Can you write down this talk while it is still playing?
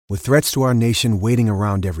With threats to our nation waiting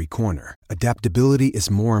around every corner, adaptability is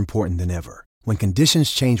more important than ever. When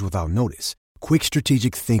conditions change without notice, quick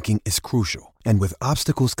strategic thinking is crucial. And with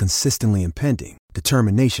obstacles consistently impending,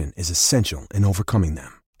 determination is essential in overcoming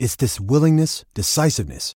them. It's this willingness,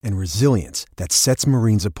 decisiveness, and resilience that sets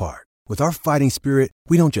Marines apart. With our fighting spirit,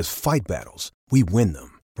 we don't just fight battles, we win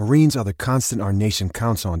them. Marines are the constant our nation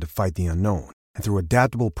counts on to fight the unknown. And through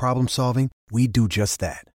adaptable problem solving, we do just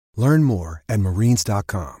that. Learn more at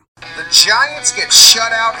marines.com. The Giants get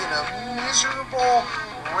shut out in a miserable,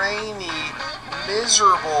 rainy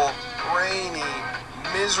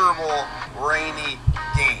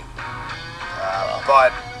game.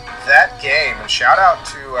 But that game, and shout out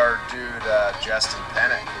to our dude Justin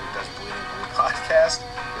Pennick, who does Bleeding Blue podcast,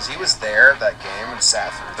 because he was there that game and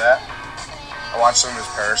sat through that. I watched some of his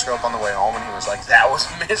Periscope on the way home, and he was like, that was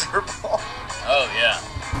miserable. Oh, yeah.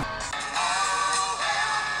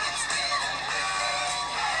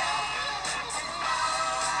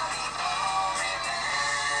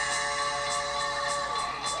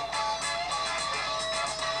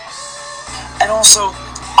 And also,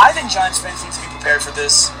 I think Giants fans need to be prepared for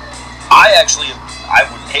this. I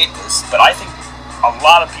wouldn't hate this, but I think a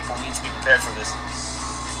lot of people need to be prepared for this.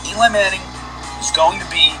 Eli Manning is going to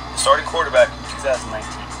be the starting quarterback in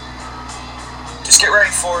 2019. Just get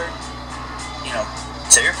ready for it. You know,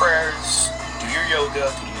 say your prayers, do your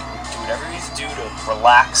yoga, do whatever you need to do to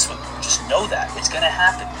relax. Just know that. It's going to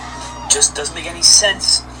happen. It just doesn't make any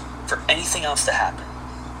sense for anything else to happen.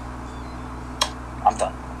 I'm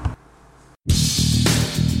done.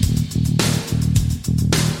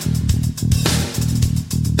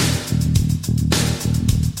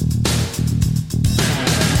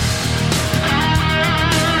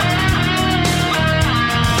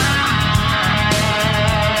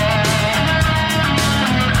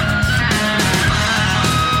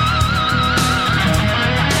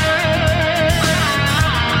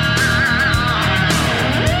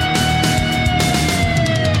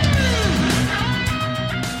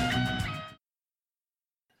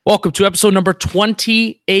 Welcome to episode number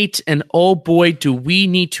 28, and oh boy, do we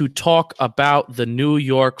need to talk about the New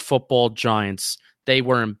York Football Giants. They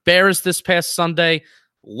were embarrassed this past Sunday,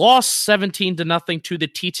 lost 17-0 to the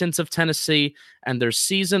Titans of Tennessee, and their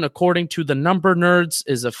season, according to the number nerds,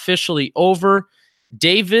 is officially over.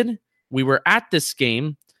 David, we were at this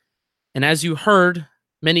game, and as you heard,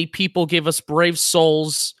 many people gave us brave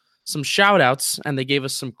souls some shout-outs, and they gave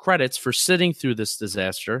us some credits for sitting through this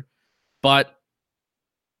disaster, but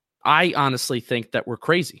I honestly think that we're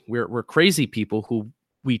crazy. We're crazy people who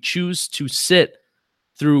we choose to sit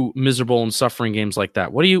through miserable and suffering games like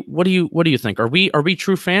that. What do you think? Are we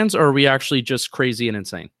true fans, or are we actually just crazy and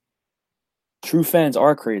insane? True fans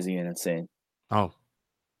are crazy and insane. Oh,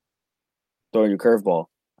 throwing a curveball.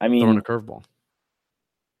 I mean, throwing a curveball.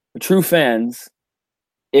 True fans,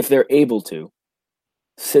 if they're able to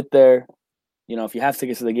sit there, you know, if you have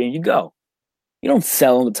tickets to the game, you go. You don't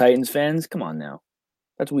sell them to Titans fans. Come on now.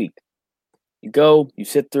 That's weak. You go, you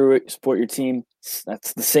sit through it, you support your team.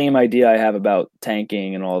 That's the same idea I have about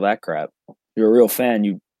tanking and all that crap. You're a real fan.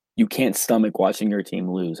 You can't stomach watching your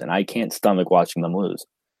team lose, and I can't stomach watching them lose.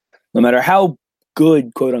 No matter how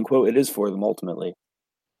good, quote unquote, it is for them ultimately.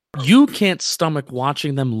 You can't stomach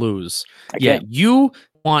watching them lose. Yeah, you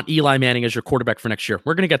want Eli Manning as your quarterback for next year.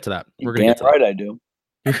 We're going to get to that. We're going to get to right, I do.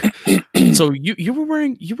 So you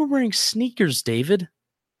were wearing sneakers, David.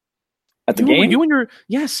 At the game? You and your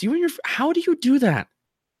how do you do that?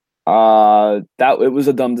 It was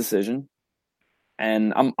a dumb decision.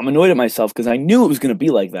 And I'm annoyed at myself because I knew it was going to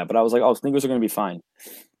be like that, but I was like, oh, sneakers are going to be fine.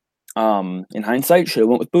 In hindsight, should have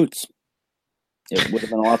went with boots. It would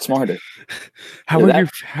have been a lot smarter. How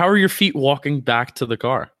are your feet walking back to the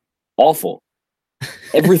car? Awful.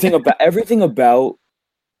 Everything about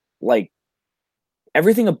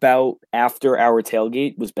after our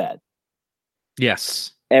tailgate was bad.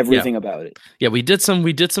 Yes. Everything about it. Yeah, we did some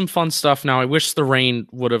fun stuff. Now I wish the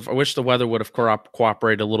weather would have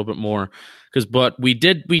cooperated a little bit more, but we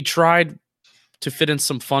tried to fit in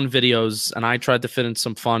some fun videos, and I tried to fit in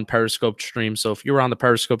some fun Periscope streams. So if you were on the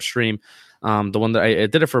Periscope stream, the one that I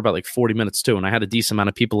did it for about like 40 minutes too, and I had a decent amount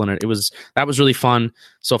of people in it. That was really fun.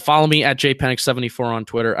 So follow me at jpenick74 on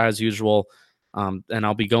Twitter as usual. And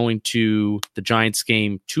I'll be going to the Giants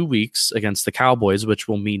game 2 weeks against the Cowboys, which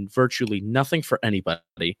will mean virtually nothing for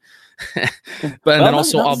anybody. Then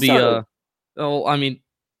also I'll be the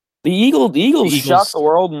Eagles shocked the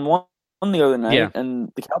world and won the other night, and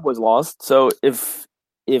the Cowboys lost. So if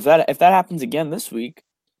that happens again this week,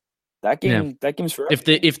 that game's for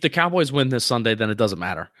everything. If the Cowboys win this Sunday, then it doesn't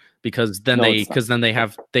matter because then they get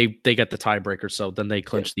the tiebreaker. So then they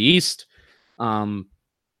clinch the East.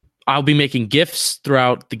 I'll be making GIFs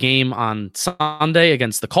throughout the game on Sunday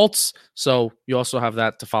against the Colts. So you also have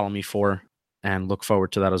that to follow me for and look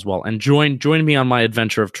forward to that as well. And join me on my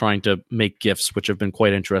adventure of trying to make GIFs, which have been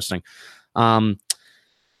quite interesting.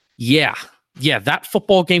 Yeah, that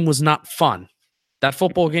football game was not fun. That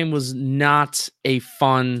football game was not a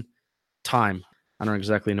fun time. I don't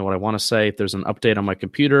exactly know what I want to say. There's an update on my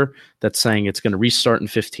computer that's saying it's going to restart in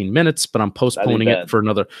 15 minutes, but I'm postponing it for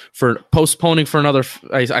another.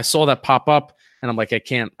 I saw that pop up, and I'm like, I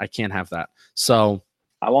can't have that. So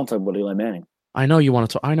I won't talk about Eli Manning. I know you want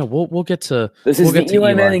to talk. I know we'll get to this. Is the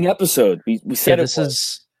Eli Manning episode? We said this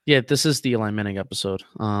is the Eli Manning episode.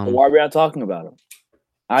 Why are we not talking about him?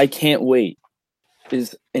 I can't wait.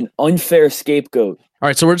 Is an unfair scapegoat. All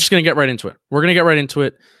right, so we're just going to get right into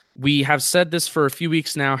it. We have said this for a few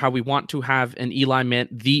weeks now, how we want to have an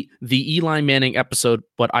the Eli Manning episode,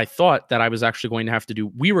 but I thought that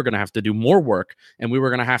we were going to have to do more work, and we were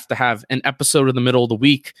going to have an episode in the middle of the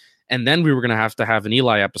week, and then we were going to have an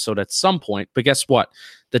Eli episode at some point. But guess what?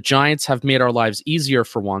 The Giants have made our lives easier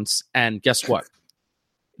for once, and guess what?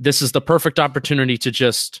 This is the perfect opportunity to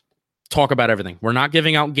just talk about everything. We're not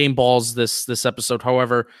giving out game balls this episode.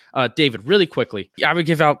 However, David, really quickly, I would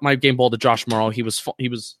give out my game ball to Josh Morrow. He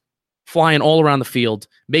was flying all around the field,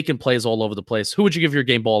 making plays all over the place. Who would you give your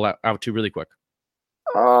game ball out to really quick?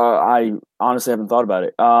 I honestly haven't thought about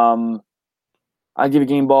it. I give a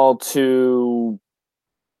game ball to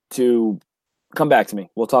come back to me.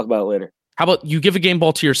 We'll talk about it later. How about you give a game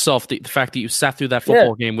ball to yourself? The fact that you sat through that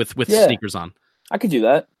football game with sneakers on. I could do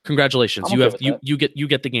that. Congratulations. You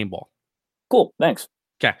get the game ball. Cool. Thanks.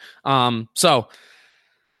 Okay. So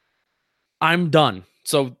I'm done.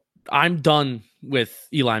 I'm done with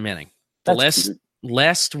Eli Manning.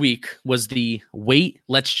 Last week was the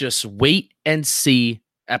let's just wait and see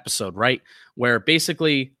episode, right? Where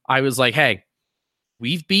basically I was like, hey,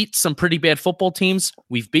 we've beat some pretty bad football teams.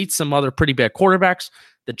 We've beat some other pretty bad quarterbacks.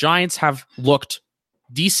 The Giants have looked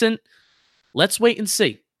decent. Let's wait and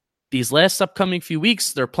see. These last upcoming few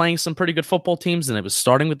weeks, they're playing some pretty good football teams, and it was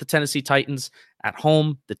starting with the Tennessee Titans at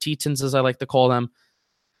home, the Titans, as I like to call them.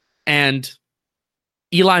 And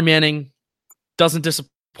Eli Manning doesn't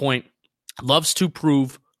disappoint, loves to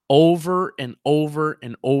prove over and over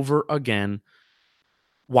and over again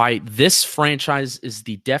why this franchise is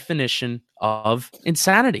the definition of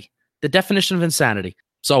insanity. The definition of insanity.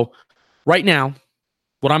 So right now,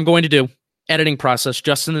 what I'm going to do, editing process,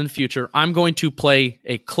 Justin, in the future, I'm going to play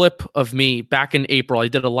a clip of me back in April. I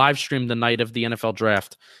did a live stream the night of the NFL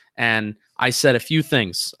draft, and I said a few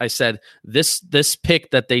things. I said this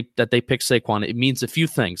pick that they picked Saquon, it means a few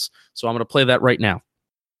things. So I'm going to play that right now.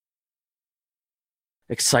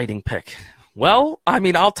 Exciting pick. Well, I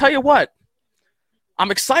mean, I'll tell you what.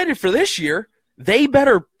 I'm excited for this year. They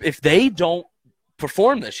better, if they don't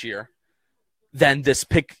perform this year, then this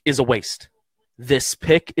pick is a waste. This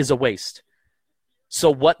pick is a waste. So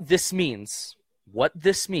what this means,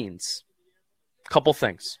 couple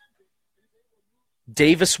things.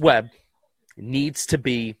 Davis Webb needs to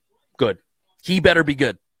be good. He better be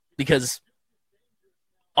good, because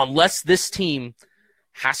unless this team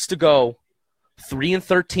has to go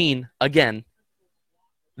 3-13 again,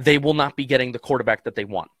 they will not be getting the quarterback that they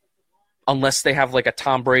want. Unless they have like a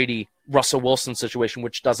Tom Brady, Russell Wilson situation,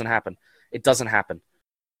 which doesn't happen. It doesn't happen.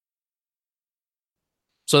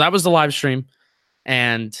 So that was the live stream.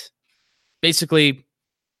 And basically,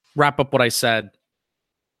 wrap up what I said.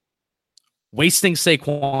 Wasting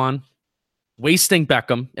Saquon, wasting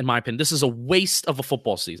Beckham, in my opinion. This is a waste of a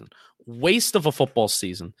football season. Waste of a football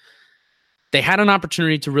season. They had an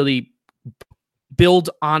opportunity to really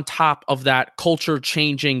build on top of that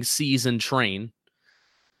culture-changing season train.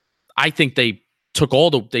 I think they took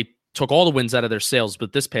all the wins out of their sails,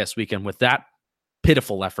 but this past weekend with that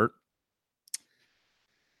pitiful effort.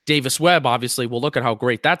 Davis Webb, obviously, we'll look at how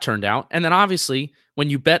great that turned out. And then obviously, when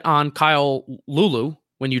you bet on Kyle Lulu,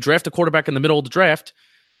 when you draft a quarterback in the middle of the draft,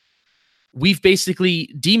 we've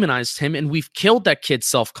basically demonized him and we've killed that kid's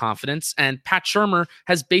self-confidence. And Pat Shurmur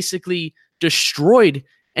has basically destroyed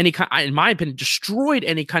any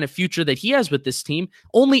kind of future that he has with this team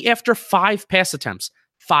only after 5 pass attempts.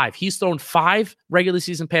 5. He's thrown 5 regular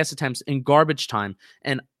season pass attempts in garbage time.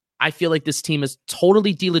 And I feel like this team has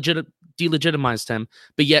totally delegitimized him,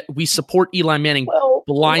 but yet we support Eli Manning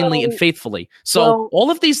blindly and faithfully. So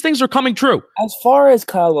all of these things are coming true. As far as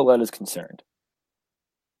Kyle Lauletta is concerned,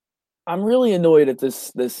 I'm really annoyed at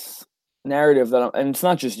this narrative and it's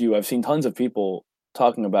not just you. I've seen tons of people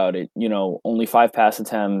talking about it. Only 5 pass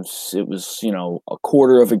attempts. It was, a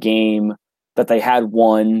quarter of a game that they had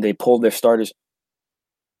won. They pulled their starters.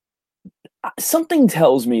 Something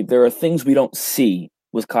tells me there are things we don't see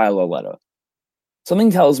with Kyle Lauletta.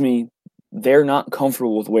 Something tells me they're not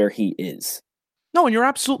comfortable with where he is. No, and you're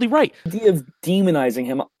absolutely right. The idea of demonizing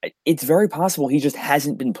him, it's very possible he just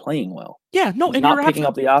hasn't been playing well. Yeah, no, He's and not you're picking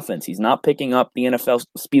up the offense. He's not picking up the NFL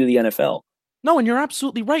speed of the NFL. No, and you're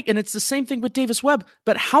absolutely right. And it's the same thing with Davis Webb.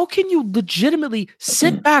 But how can you legitimately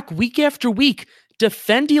sit back week after week,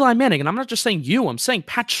 defend Eli Manning? And I'm not just saying you, I'm saying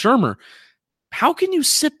Pat Shurmur. How can you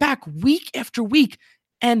sit back week after week?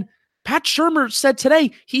 And Pat Shurmur said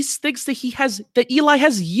today he thinks that Eli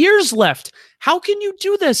has years left. How can you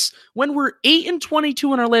do this when we're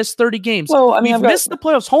 8-22 in our last 30 games? Well, I mean, we've missed the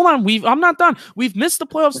playoffs. Hold on, I'm not done. We've missed the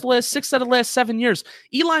playoffs the last 6 out of the last 7 years.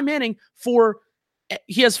 Eli Manning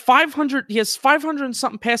he has 500 and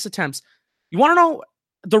something pass attempts. You want to know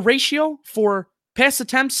the ratio for pass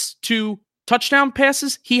attempts to touchdown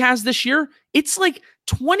passes he has this year? It's like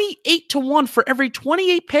 28-1 for every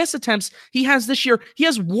 28 pass attempts he has this year. He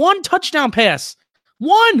has 1 touchdown pass.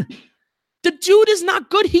 1. The dude is not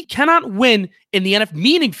good. He cannot win in the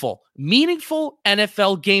meaningful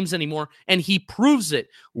NFL games anymore, and he proves it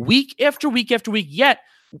week after week after week. Yet,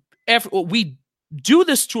 after we do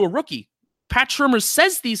this to a rookie, Pat Shurmur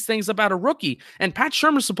says these things about a rookie, and Pat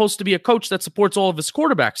Shurmur's supposed to be a coach that supports all of his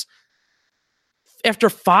quarterbacks. After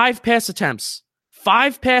 5 pass attempts,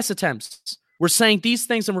 we're saying these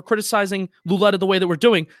things and we're criticizing Lauletta the way that we're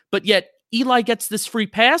doing, but yet Eli gets this free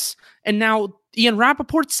pass, and now Ian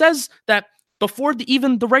Rappaport says that before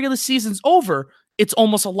even the regular season's over, it's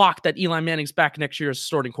almost a lock that Eli Manning's back next year as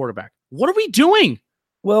starting quarterback. What are we doing?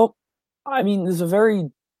 Well, I mean, there's a very...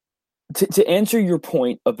 To answer your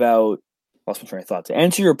point about... lost my train of thought. To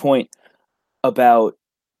answer your point about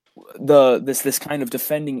this kind of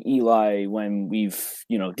defending Eli when we've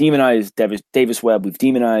demonized Davis Webb, we've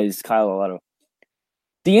demonized Kyle Lauletta.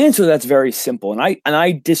 The answer to that's very simple, and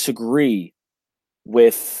I disagree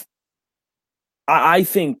with. I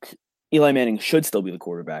think Eli Manning should still be the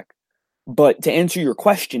quarterback, but to answer your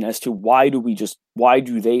question as to why do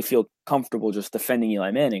they feel comfortable just defending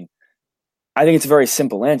Eli Manning, I think it's a very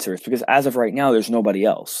simple answer. It's because as of right now, there's nobody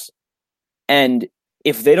else. And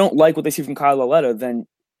if they don't like what they see from Kyle Lauletta, then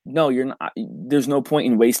no, you're not. There's no point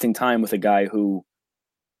in wasting time with a guy who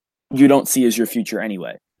you don't see as your future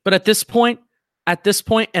anyway. But at this point,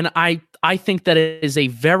 and I think that it is a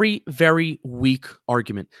very, very weak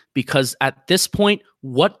argument, because at this point,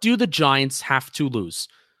 what do the Giants have to lose?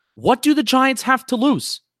 What do the Giants have to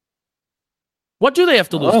lose? What do they have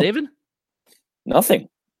to lose, David? Nothing.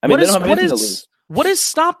 I mean, they don't have anything to lose. What is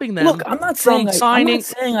stopping them? Look, I'm not saying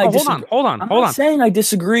I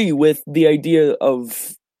disagree with the idea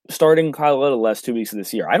of starting Kyle Lauletta the last 2 weeks of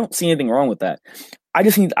this year. I don't see anything wrong with that. I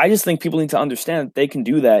just think people need to understand that they can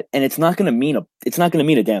do that, and it's not going to mean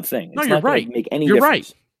a damn thing. No, you're right. Make any you're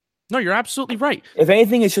difference. Right. No, you're absolutely right. If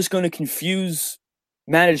anything, it's just going to confuse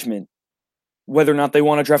management whether or not they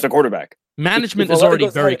want to draft a quarterback. Management is already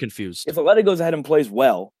very confused. If Lauletta goes ahead and plays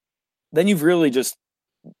well, then you've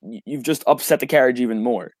just upset the carriage even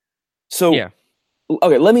more. So, yeah.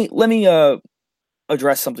 Okay, let me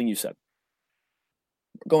address something you said.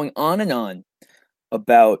 Going on and on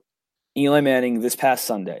about Eli Manning this past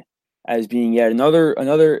Sunday as being yet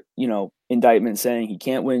another indictment saying he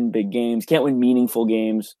can't win big games, can't win meaningful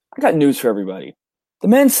games. I got news for everybody. The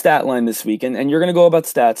man's stat line this week, and you're going to go about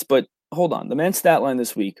stats, but hold on. The man's stat line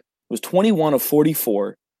this week was 21 of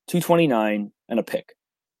 44, 229, and a pick.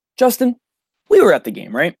 Justin, we were at the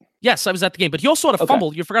game, right? Yes, I was at the game, but he also had a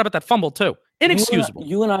fumble. You forgot about that fumble too. Inexcusable.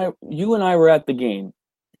 You and I were at the game.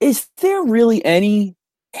 Is there really any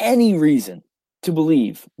reason to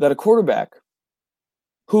believe that a quarterback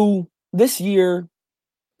who this year,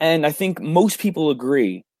 and I think most people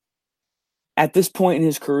agree, at this point in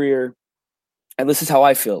his career, and this is how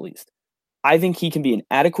I feel at least, I think he can be an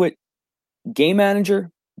adequate game manager,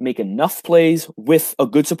 make enough plays with a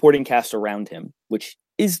good supporting cast around him, which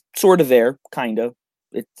is sort of there, kind of.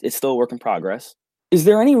 It's still a work in progress. Is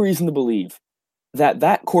there any reason to believe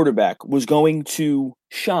that quarterback was going to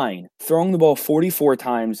shine throwing the ball 44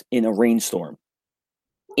 times in a rainstorm,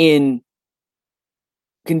 in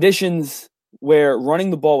conditions where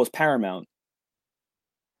running the ball was paramount,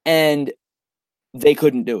 and they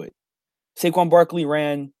couldn't do it? Saquon Barkley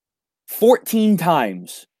ran 14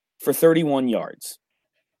 times for 31 yards.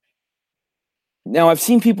 Now, I've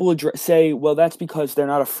seen people say, well, that's because they're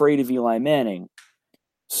not afraid of Eli Manning.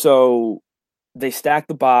 So they stack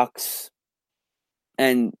the box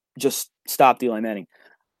and just stopped Eli Manning.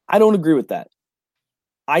 I don't agree with that.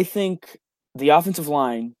 I think the offensive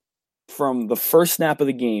line, from the first snap of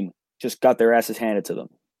the game, just got their asses handed to them.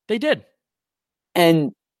 They did.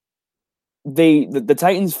 And the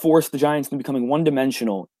Titans forced the Giants into becoming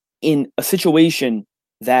one-dimensional in a situation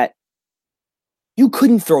that you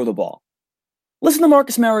couldn't throw the ball. Listen to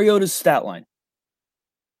Marcus Mariota's stat line.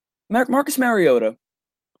 Marcus Mariota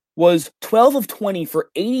was 12 of 20 for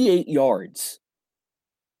 88 yards.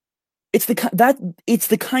 It's the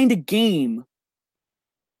kind of game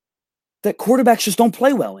that quarterbacks just don't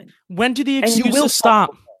play well in. When do the excuses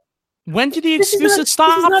stop? When do the excuses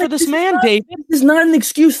stop for this man, David? This is not an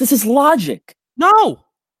excuse. This is logic.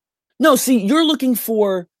 No, see, you're looking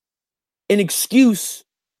for an excuse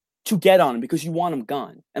to get on him because you want him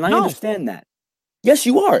gone. And I understand that. Yes,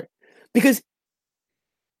 you are. Because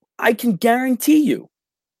I can guarantee you,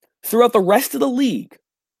 throughout the rest of the league,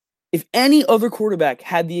 if any other quarterback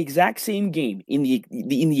had the exact same game in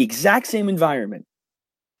the exact same environment,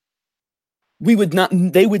 they would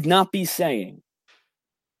not be saying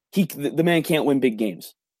the man can't win big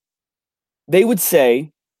games. They would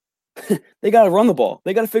say they got to run the ball.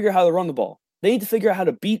 They got to figure out how to run the ball. They need to figure out how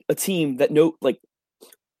to beat a team that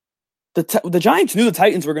the Giants knew the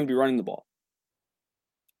Titans were going to be running the ball.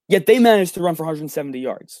 Yet they managed to run for 170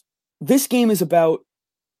 yards. This game is about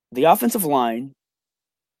the offensive line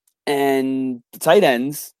and the tight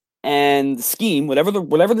ends and the scheme, whatever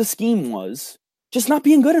the scheme was, just not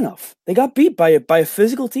being good enough. They got beat by a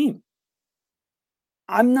physical team.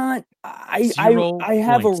 I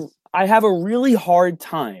have a really hard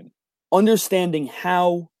time understanding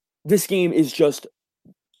how this game is just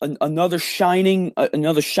another shining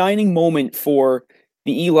moment for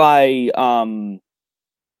the Eli. I'm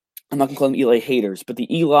not gonna call them Eli haters, but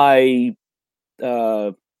the Eli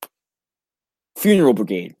funeral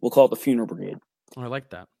brigade. We'll call it the funeral brigade. Oh, I like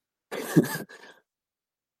that.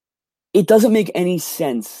 It doesn't make any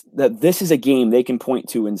sense that this is a game they can point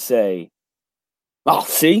to and say, "Oh,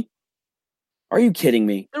 see? Are you kidding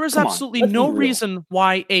me?" There is absolutely no reason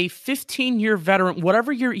why a 15-year veteran,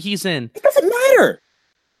 whatever year he's in, it doesn't matter.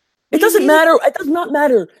 It doesn't matter. It does not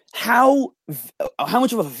matter how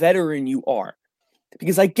much of a veteran you are,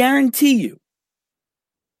 because I guarantee you,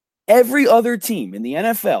 every other team in the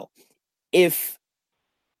NFL, if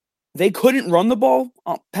they couldn't run the ball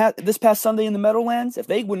this past Sunday in the Meadowlands, if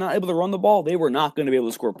they were not able to run the ball, they were not going to be able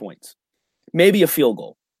to score points. Maybe a field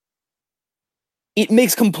goal. It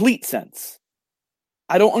makes complete sense.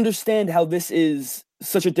 I don't understand how this is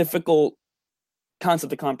such a difficult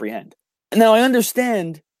concept to comprehend. Now, I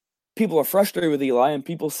understand people are frustrated with Eli, and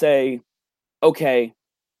people say, okay,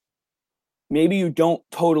 maybe you don't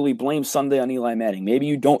totally blame Sunday on Eli Manning. Maybe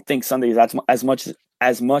you don't think Sunday is as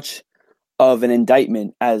much of an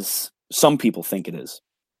indictment as some people think it is.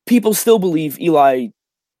 People still believe Eli,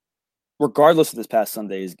 regardless of this past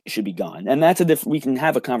Sunday, should be gone. And that's we can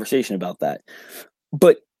have a conversation about that.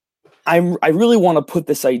 But I really want to put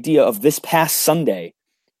this idea of this past Sunday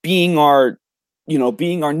being our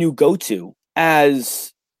new go-to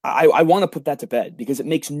as I want to put that to bed because it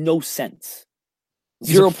makes no sense.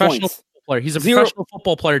 He's a professional football player. He's a professional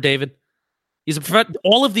football player, David. He's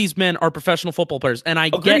all of these men are professional football players, and I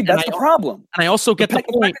get that's the problem. And I also get the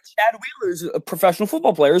point. Chad Wheeler is a professional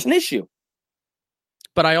football player is an issue.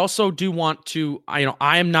 But I also do want to,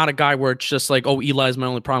 I am not a guy where it's just like, oh, Eli is my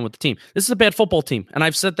only problem with the team. This is a bad football team, and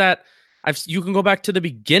I've said that. You can go back to the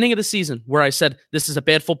beginning of the season where I said this is a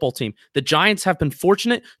bad football team. The Giants have been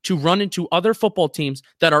fortunate to run into other football teams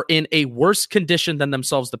that are in a worse condition than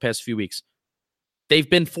themselves the past few weeks. They've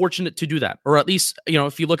been fortunate to do that. Or at least,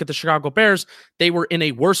 if you look at the Chicago Bears, they were in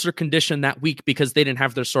a worser condition that week because they didn't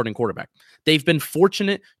have their starting quarterback. They've been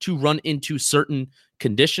fortunate to run into certain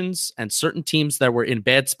conditions and certain teams that were in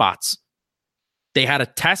bad spots. They had a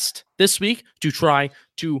test this week to try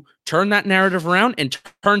to turn that narrative around and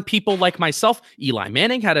turn people like myself. Eli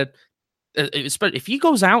Manning had if he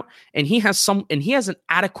goes out and he has an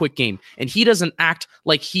adequate game and he doesn't act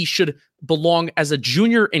like he should belong as a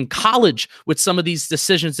junior in college with some of these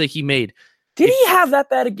decisions that he made. Did he have that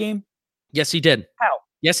bad a game? Yes, he did. How?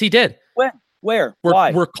 Yes, he did. When? Where?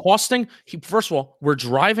 Why? First of all, we're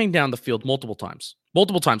driving down the field multiple times.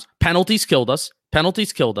 Penalties killed us.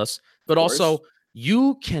 But also,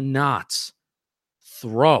 you cannot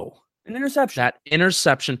throw an interception. That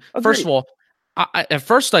interception. Agreed. First of all, at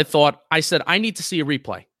first I said I need to see a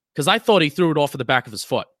replay because I thought he threw it off of the back of his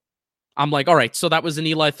foot. I'm like, all right, so that was an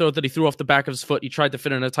Eli throw that he threw off the back of his foot. He tried to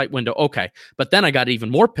fit in a tight window. Okay. But then I got even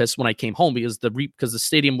more pissed when I came home because the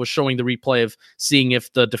stadium was showing the replay of seeing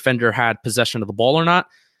if the defender had possession of the ball or not.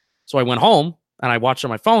 So I went home and I watched on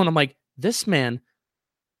my phone. I'm like, this man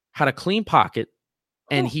had a clean pocket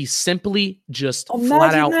and he simply just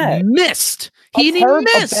flat out missed. He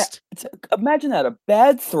missed. Imagine that, a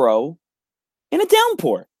bad throw in a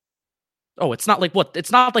downpour. Oh, it's not like what?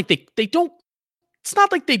 It's not like they don't It's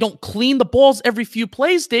not like they don't clean the balls every few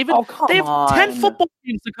plays, David. Oh, come they have on. 10 football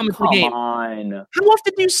games to come into the game. Come on. How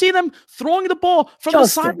often do you see them throwing the ball from the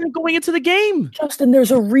sideline going into the game? Justin,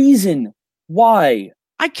 there's a reason why.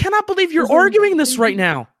 I cannot believe you're arguing this right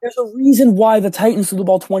now. There's a reason why the Titans threw the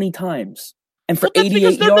ball 20 times. And for 88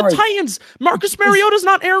 because they're yards. the Titans. Marcus Mariota's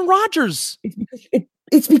not Aaron Rodgers.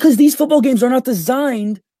 It's because these football games are not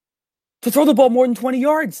designed to throw the ball more than 20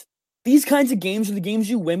 yards. These kinds of games are the games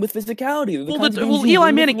you win with physicality.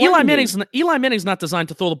 Eli Manning's not designed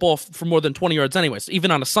to throw the ball for more than 20 yards anyways, even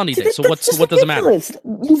on a sunny day. So what does it matter?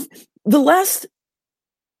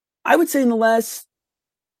 I would say in the last,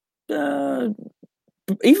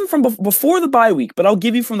 even from before the bye week, but I'll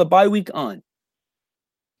give you from the bye week on.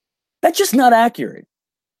 That's just not accurate.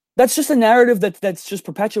 That's just a narrative that's just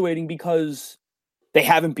perpetuating because they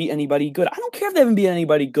haven't beat anybody good. I don't care if they haven't beat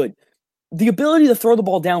anybody good. The ability to throw the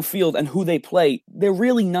ball downfield and who they play, they're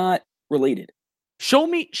really not related. Tell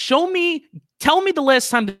me the last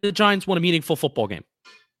time the Giants won a meaningful football game.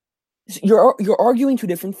 You're arguing two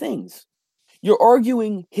different things. You're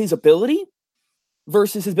arguing his ability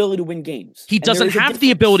versus his ability to win games. He doesn't have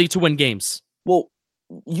the ability to win games. Well,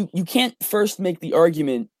 you can't first make the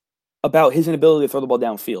argument about his inability to throw the ball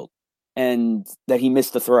downfield and that he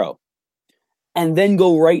missed the throw, and then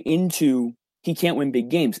go right into he can't win big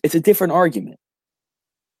games. It's a different argument.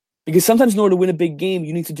 Because sometimes in order to win a big game,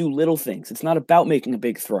 you need to do little things. It's not about making a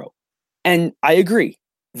big throw. And I agree.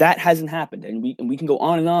 That hasn't happened. And we can go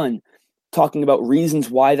on talking about reasons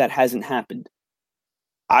why that hasn't happened.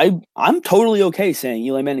 I'm totally okay saying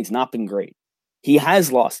Eli Manning's not been great. He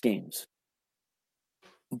has lost games.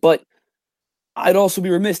 But I'd also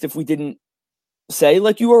be remiss if we didn't say,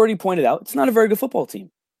 like you already pointed out, it's not a very good football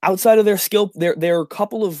team. Outside of their skill, there are a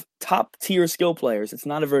couple of top-tier skill players. It's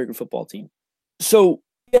not a very good football team. So,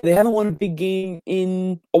 yeah, they haven't won a big game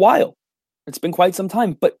in a while. It's been quite some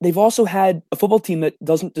time. But they've also had a football team that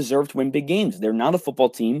doesn't deserve to win big games. They're not a football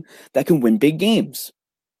team that can win big games.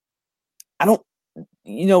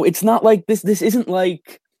 It's not like this. This isn't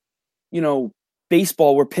like,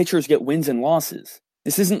 baseball where pitchers get wins and losses.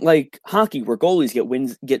 This isn't like hockey where goalies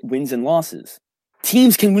get wins and losses.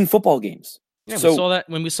 Teams can win football games. Yeah,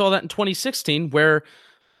 we saw that in 2016 where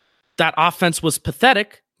that offense was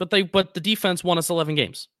pathetic, but the defense won us 11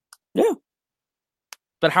 games. Yeah.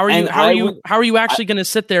 But how are you actually going to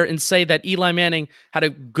sit there and say that Eli Manning had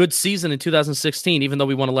a good season in 2016 even though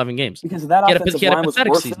we won 11 games? Because that offensive line was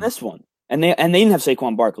worse than this one. And they didn't have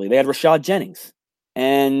Saquon Barkley. They had Rashad Jennings.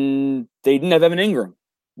 And they didn't have Evan Ingram.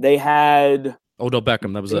 They had Odell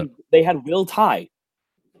Beckham, that was it. They had Will Tye.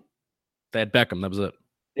 They had Beckham, that was it.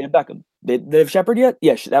 They had Beckham. They have Shepard yet?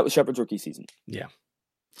 Yeah, that was Shepard's rookie season. Yeah.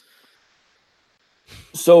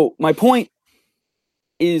 So my point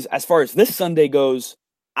is, as far as this Sunday goes,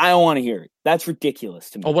 I don't want to hear it. That's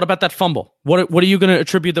ridiculous to me. Oh, what about that fumble? What are you going to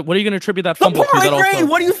attribute that? What are you going to attribute that fumble to? The pouring rain.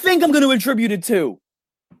 What do you think I'm going to attribute it to?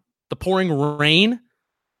 The pouring rain.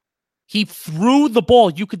 He threw the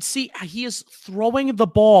ball. You could see he is throwing the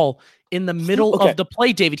ball in the middle of the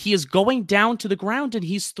play, David. He is going down to the ground and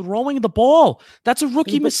he's throwing the ball. That's a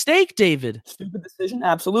rookie mistake, David. Stupid decision?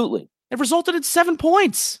 Absolutely. It resulted in 7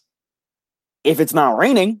 points. If it's not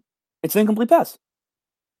raining, it's an incomplete pass.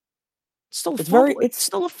 It's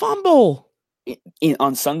still a fumble.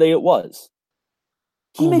 On Sunday it was.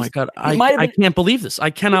 My God. I can't believe this. I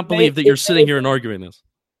cannot believe that you're sitting here and arguing this.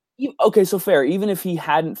 Okay, so fair. Even if he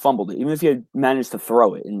hadn't fumbled it, even if he had managed to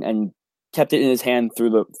throw it and kept it in his hand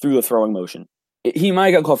through the throwing motion, he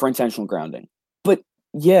might have got called for intentional grounding. But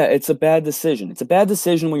yeah, it's a bad decision. It's a bad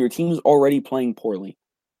decision when your team's already playing poorly.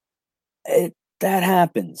 That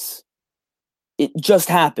happens. It just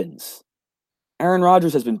happens. Aaron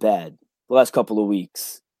Rodgers has been bad the last couple of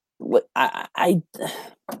weeks. I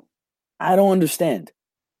don't understand.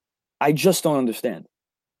 I just don't understand.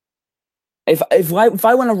 If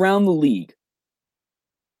I went around the league,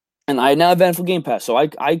 and I now have NFL Game Pass, so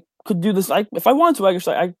I could do this. If I want to,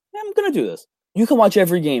 I'm going to do this. You can watch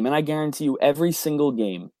every game, and I guarantee you, every single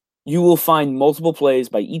game, you will find multiple plays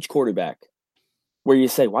by each quarterback where you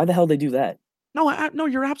say, "Why the hell did they do that?" No,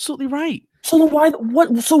 you're absolutely right. So then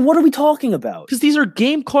what? So what are we talking about? Because these are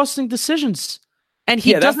game-costing decisions. And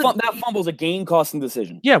that fumble's a game-costing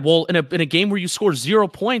decision. Yeah, well, in a game where you score 0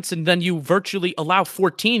 points and then you virtually allow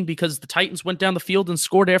 14 because the Titans went down the field and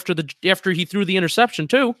scored after he threw the interception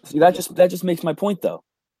too. See, that just makes my point though.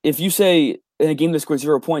 If you say in a game that scored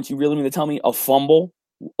 0 points, you really mean to tell me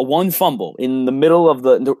one fumble in the middle of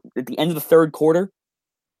at the end of the third quarter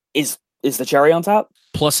is the cherry on top?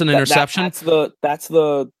 Plus an interception. That's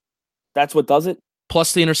what does it.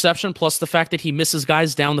 Plus the interception, plus the fact that he misses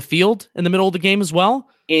guys down the field in the middle of the game as well.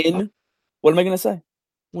 In What am I going to say?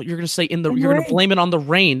 Well, you're going to say you're going to blame it on the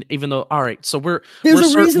rain, even though, all right, so we're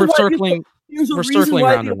circling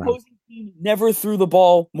round and round. Opposing team never threw the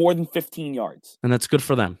ball more than 15 yards. And that's good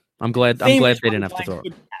for them. I'm glad they didn't have to throw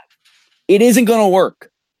it. It isn't going to work.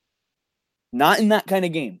 Not in that kind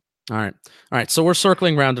of game. All right. So we're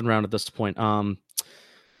circling round and round at this point.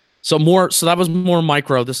 So that was more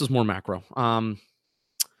micro. This is more macro.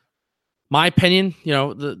 My opinion,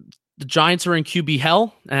 the Giants are in QB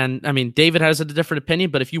hell, and I mean David has a different opinion.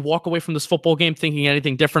 But if you walk away from this football game thinking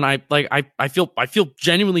anything different, I feel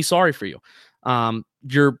genuinely sorry for you.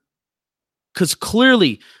 Because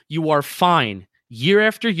clearly you are fine year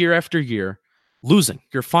after year after year losing.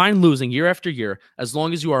 You're fine losing year after year as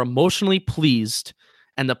long as you are emotionally pleased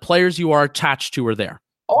and the players you are attached to are there.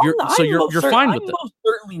 You're fine with it. I'm most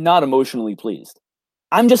certainly not emotionally pleased.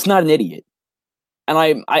 I'm just not an idiot, and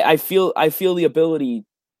I feel the ability.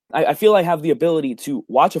 I feel I have the ability to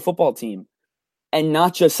watch a football team and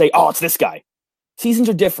not just say, "Oh, it's this guy." Seasons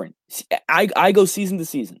are different. I go season to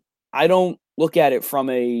season. I don't look at it from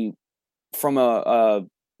a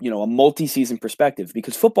multi-season perspective,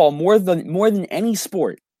 because football more than any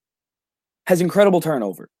sport has incredible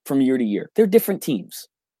turnover from year to year. They're different teams.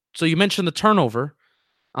 So you mentioned the turnover.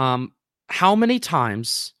 How many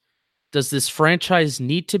times does this franchise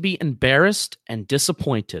need to be embarrassed and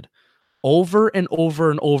disappointed over and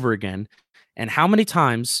over and over again? And how many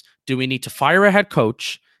times do we need to fire a head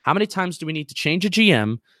coach? How many times do we need to change a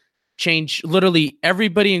GM, change literally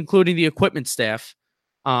everybody, including the equipment staff,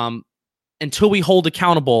 until we hold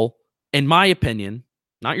accountable, in my opinion,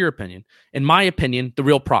 not your opinion, in my opinion, the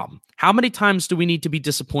real problem? How many times do we need to be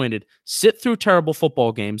disappointed, sit through terrible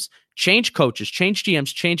football games, change coaches, change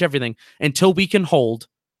GMs, change everything until we can hold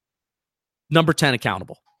number 10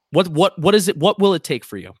 accountable? What is it? What will it take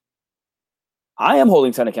for you? I am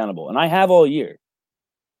holding 10 accountable, and I have all year.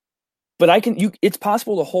 But it's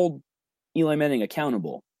possible to hold Eli Manning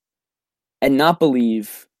accountable and not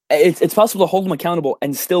believe. It's possible to hold him accountable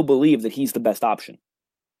and still believe that he's the best option.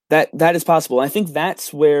 That is possible. And I think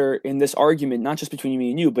that's where, in this argument, not just between me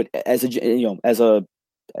and you, but as a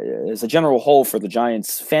general whole for the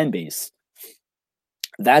Giants fan base,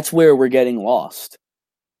 that's where we're getting lost.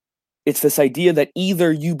 It's this idea that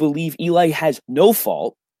either you believe Eli has no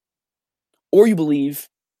fault, or you believe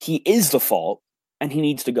he is the fault and he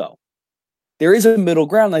needs to go. There is a middle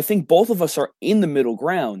ground. And I think both of us are in the middle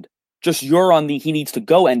ground. Just you're on the he needs to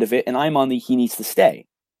go end of it, and I'm on the he needs to stay.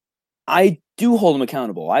 I do hold him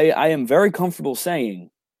accountable. I am very comfortable saying,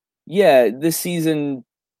 yeah, this season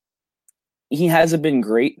he hasn't been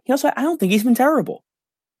great. I don't think he's been terrible.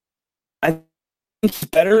 I think he's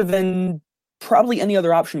better than probably any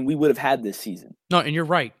other option we would have had this season. No, and you're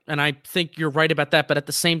right. And I think you're right about that. But at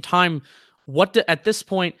the same time, at this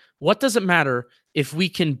point, what does it matter if we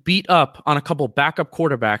can beat up on a couple backup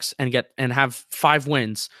quarterbacks and have 5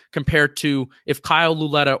 wins compared to if Kyle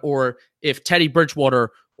Luletta or if Teddy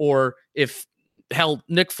Bridgewater or if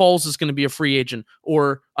Nick Foles is going to be a free agent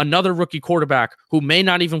or another rookie quarterback who may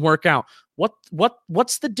not even work out?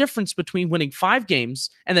 What's the difference between winning 5 games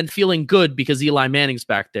and then feeling good because Eli Manning's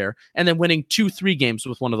back there and then winning 2-3 games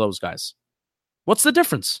with one of those guys? What's the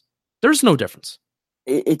difference? There's no difference.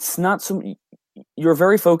 It's not so. You're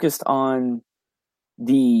very focused on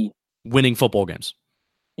the winning football games.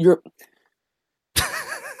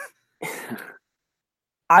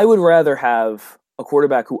 I would rather have a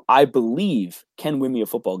quarterback who I believe can win me a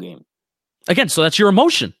football game. Again, so that's your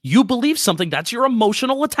emotion. You believe something. That's your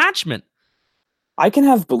emotional attachment. I can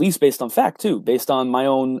have beliefs based on fact too, based on my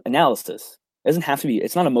own analysis. It doesn't have to be.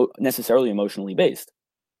 It's not necessarily emotionally based.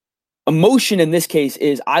 Emotion in this case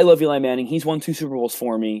is I love Eli Manning. He's won 2 Super Bowls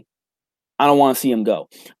for me. I don't want to see him go.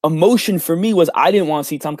 Emotion for me was I didn't want to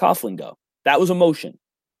see Tom Coughlin go. That was emotion.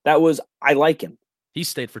 That was I like him. He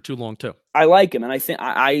stayed for too long too. I like him, and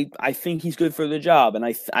I think he's good for the job. And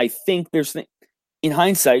I think in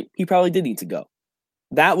hindsight, he probably did need to go.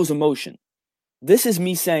 That was emotion. This is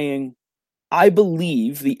me saying I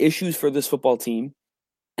believe the issues for this football team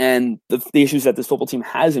and the issues that this football team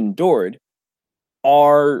has endured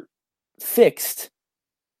are fixed.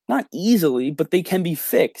 Not easily, but they can be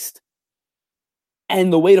fixed.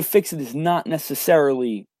 And the way to fix it is not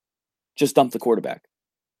necessarily just dump the quarterback.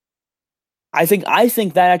 I think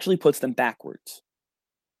that actually puts them backwards.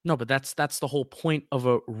 No, but that's the whole point of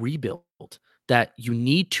a rebuild, that you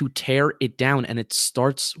need to tear it down, and it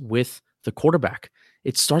starts with the quarterback.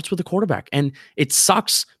 It starts with the quarterback, and it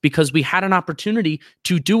sucks because we had an opportunity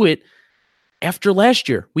to do it after last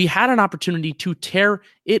year. We had an opportunity to tear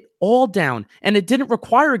it all down, and it didn't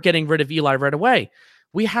require getting rid of Eli right away.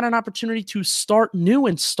 We had an opportunity to start new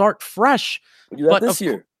and start fresh. We do that this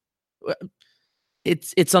year.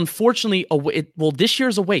 it's unfortunately this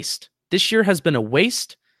year's a waste. This year has been a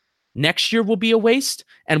waste. Next year will be a waste,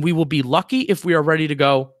 and we will be lucky if we are ready to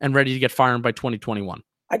go and ready to get fired by 2021.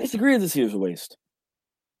 I disagree that this year's a waste.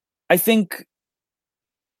 I think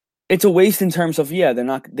it's a waste in terms of they're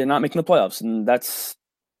not making the playoffs, and that's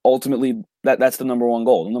ultimately that's the number one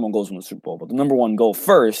goal. The number one goal is win the Super Bowl, but the number one goal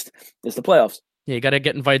first is the playoffs. Yeah, you got to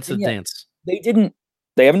get invited to the dance. They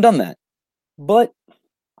haven't done that, but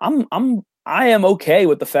I am okay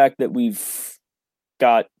with the fact that we've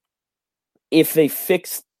got, if they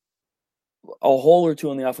fix a hole or two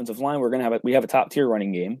on the offensive line, we have a top tier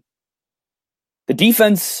running game. The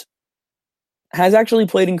defense has actually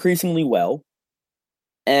played increasingly well,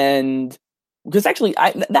 and because actually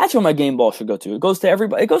that's where my game ball should go to. It goes to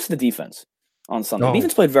everybody. It goes to the defense on Sunday. The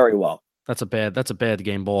defense played very well. That's a bad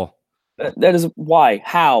game ball. That is why.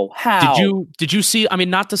 How? Did you see? I mean,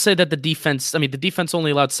 not to say that the defense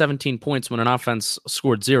only allowed 17 points when an offense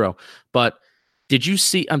scored 0, but did you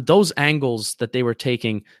see those angles that they were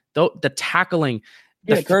taking? The tackling.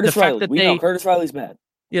 Curtis Riley. We know Curtis Riley's bad.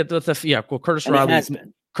 Yeah, Curtis Riley has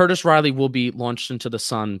been. Curtis Riley will be launched into the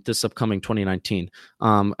sun this upcoming 2019.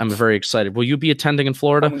 I'm very excited. Will you be attending in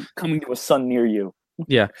Florida? Coming to a sun near you.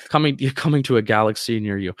 Yeah, coming to a galaxy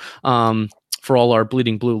near you. For all our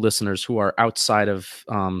Bleeding Blue listeners who are outside of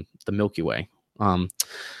the Milky Way.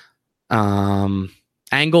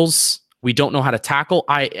 Angles, we don't know how to tackle.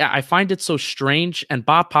 I find it so strange, and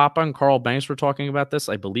Bob Papa and Carl Banks were talking about this.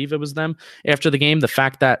 I believe it was them after the game. The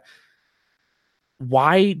fact that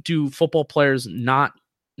why do football players not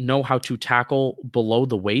know how to tackle below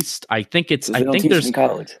the waist? I think there's in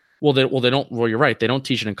college. Well, they don't. Well, you're right. They don't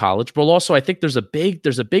teach it in college. But also, I think there's a big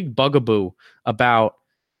bugaboo about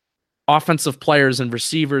offensive players and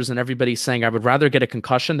receivers and everybody saying, I would rather get a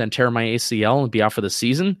concussion than tear my ACL and be out for the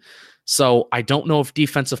season. So I don't know if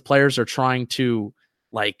defensive players are trying to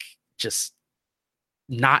just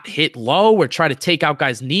not hit low or try to take out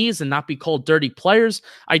guys' knees and not be called dirty players.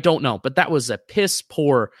 I don't know, but that was a piss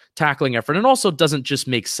poor tackling effort. And also doesn't just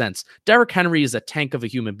make sense. Derrick Henry is a tank of a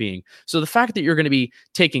human being. So the fact that you're going to be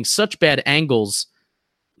taking such bad angles,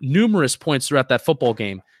 numerous points throughout that football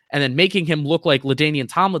game, and then making him look like LaDainian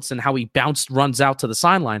Tomlinson, how he runs out to the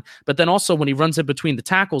sideline. But then also when he runs in between the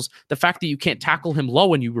tackles, the fact that you can't tackle him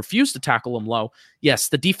low and you refuse to tackle him low. Yes,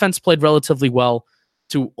 the defense played relatively well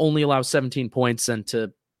to only allow 17 points and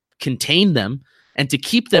to contain them and to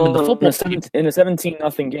keep them in the football. In a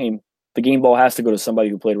 17-0 game, the game ball has to go to somebody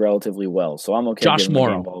who played relatively well. So I'm okay Josh giving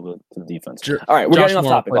Morrow. the game ball to the defense. All right, we're getting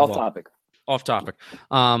off topic.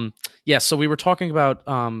 Yeah, so we were talking about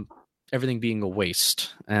everything being a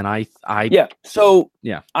waste, and I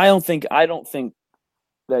don't think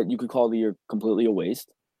that you could call the year completely a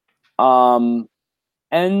waste. And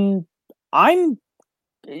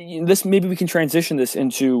maybe we can transition this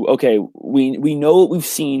into, okay, we know what we've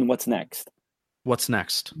seen. What's next?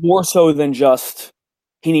 More so than just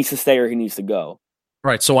he needs to stay or he needs to go.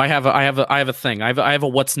 Right. So I have a thing. I have a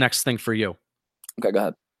what's next thing for you. Okay, go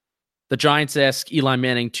ahead. The Giants ask Eli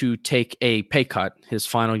Manning to take a pay cut his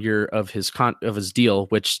final year of his deal,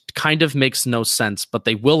 which kind of makes no sense, but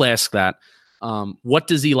they will ask that. What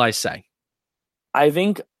does Eli say?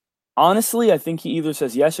 Honestly, I think he either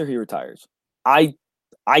says yes or he retires. I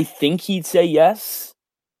think he'd say yes,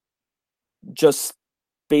 just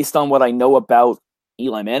based on what I know about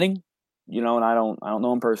Eli Manning, and I don't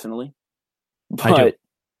know him personally. But, I do.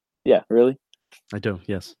 Yeah, really? I do,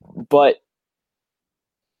 yes. But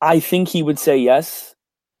I think he would say yes,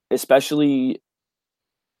 especially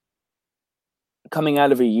coming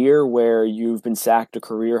out of a year where you've been sacked a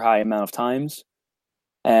career high amount of times.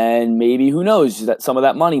 And maybe, who knows, that some of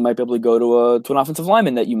that money might be able to go to an offensive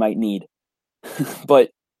lineman that you might need.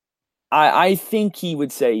 But I think he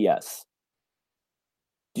would say yes.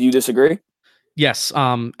 Do you disagree? Yes.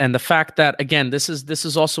 And the fact that, again, this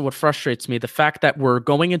is also what frustrates me. The fact that we're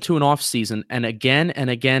going into an off season and again and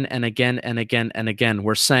again and again and again and again,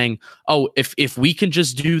 we're saying, oh, if we can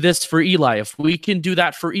just do this for Eli, if we can do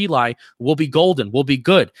that for Eli, we'll be golden. We'll be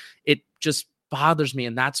good. It just bothers me.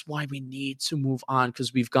 And that's why we need to move on,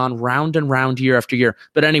 because we've gone round and round year after year.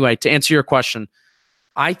 But anyway, to answer your question,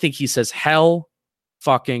 I think he says, hell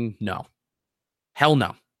fucking no. Hell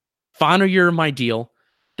no. Final year of my deal.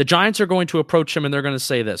 The Giants are going to approach him and they're going to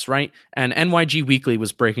say this, right? And NYG Weekly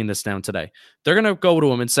was breaking this down today. They're going to go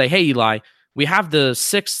to him and say, hey, Eli, we have the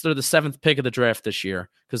 6th or the 7th pick of the draft this year,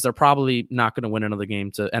 because they're probably not going to win another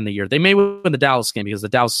game to end the year. They may win the Dallas game because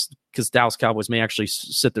Dallas Cowboys may actually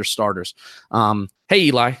sit their starters. Hey,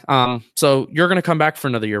 Eli, so you're going to come back for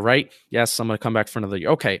another year, right? Yes, I'm going to come back for another year.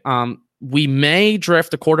 Okay. we may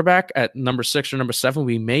draft a quarterback at number 6 or number 7.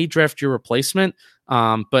 We may draft your replacement.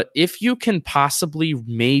 But if you can possibly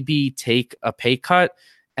maybe take a pay cut,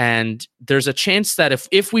 and there's a chance that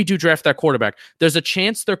if we do draft that quarterback, there's a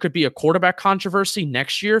chance there could be a quarterback controversy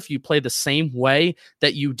next year if you play the same way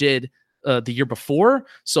that you did the year before.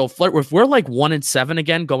 So if we're like 1-7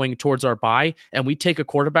 again going towards our bye, and we take a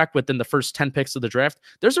quarterback within the first 10 picks of the draft,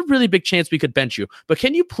 there's a really big chance we could bench you. But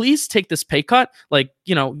can you please take this pay cut? Like,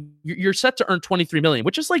 you're set to earn $23 million,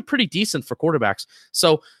 which is like pretty decent for quarterbacks.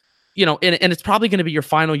 So, and it's probably going to be your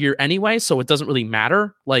final year anyway, so it doesn't really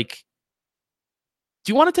matter. Like,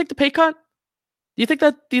 do you want to take the pay cut? Do you think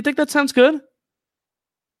that sounds good?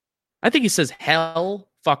 I think he says, hell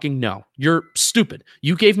fucking no. You're stupid.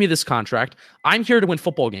 You gave me this contract. I'm here to win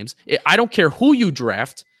football games. I don't care who you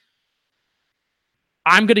draft.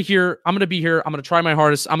 I'm going to be here. I'm going to try my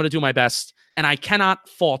hardest. I'm going to do my best. And I cannot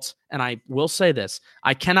fault, and I will say this,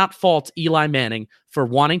 I cannot fault Eli Manning for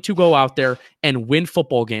wanting to go out there and win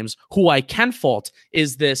football games. Who I can fault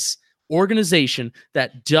is this organization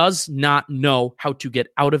that does not know how to get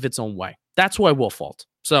out of its own way. That's who I will fault.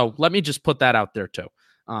 So let me just put that out there too.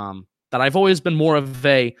 That I've always been more of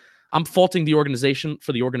I'm faulting the organization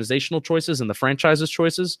for the organizational choices and the franchise's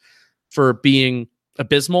choices for being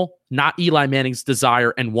abysmal, not Eli Manning's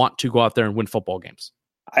desire and want to go out there and win football games.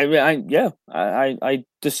 I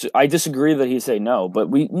disagree that he say no, but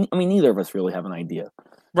neither of us really have an idea.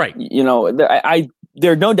 Right.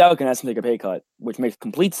 They're no doubt going to ask him to take a pay cut, which makes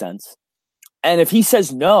complete sense. And if he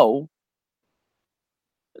says no,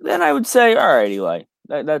 then I would say, all right, Eli,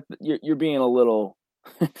 that you're being a little,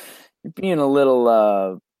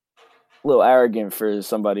 little arrogant for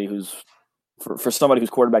somebody who's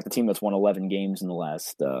quarterbacked the team that's won 11 games in the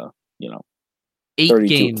last, 8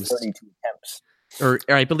 games, 32 attempts. Or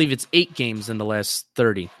I believe it's 8 games in the last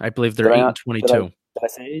 30. I believe they're 8-22. Did I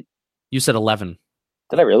say 8? You said 11.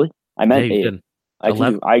 Did I really? I meant 8.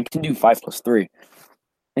 I can do 5 plus 3.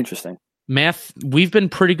 Interesting. Math, we've been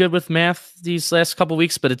pretty good with math these last couple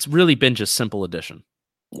weeks, but it's really been just simple addition.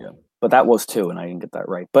 Yeah, but that was 2, and I didn't get that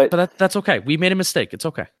right. But that's okay. We made a mistake. It's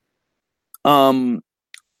okay.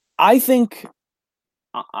 I think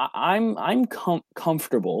I'm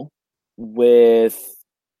comfortable with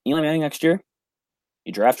Eli Manning next year.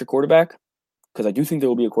 You draft your quarterback, because I do think there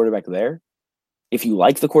will be a quarterback there. If you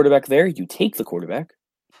like the quarterback there, you take the quarterback.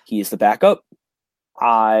 He is the backup.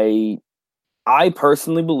 I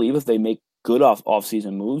personally believe if they make good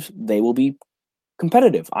off-season moves, they will be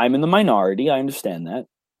competitive. I'm in the minority. I understand that.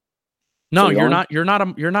 No, so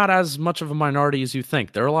you're not as much of a minority as you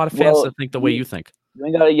think. There are a lot of fans that think the way you think. You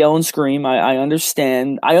ain't gotta yell and scream. I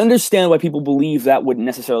understand. I understand why people believe that wouldn't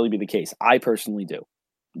necessarily be the case. I personally do.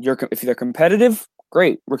 If they're competitive,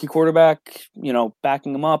 great. Rookie quarterback,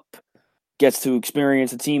 backing them up, gets to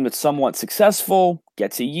experience a team that's somewhat successful,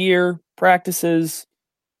 gets a year, practices.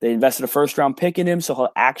 They invested a first-round pick in him, so he'll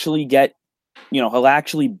actually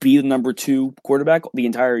be the number 2 quarterback the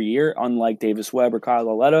entire year, unlike Davis Webb or Kyle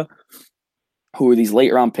Lauletta, who are these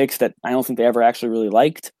late-round picks that I don't think they ever actually really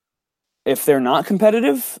liked. If they're not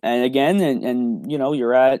competitive, and again,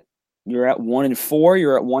 you're at 1-4,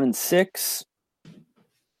 you're at 1-6.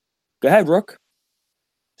 Go ahead, Rook.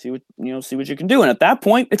 See what you can do. And at that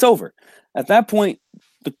point, it's over. At that point,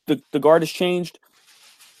 the guard has changed.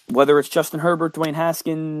 Whether it's Justin Herbert, Dwayne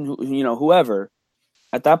Haskin, whoever.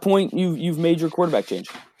 At that point, you've made your quarterback change,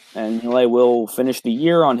 and Eli will finish the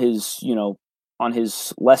year on his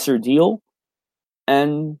lesser deal,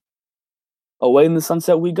 and away in the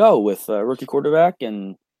sunset we go with a rookie quarterback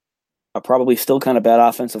and a probably still kind of bad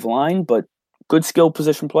offensive line, but good skill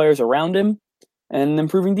position players around him and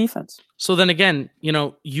improving defense. So then again,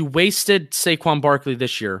 you wasted Saquon Barkley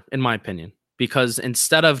this year, in my opinion, because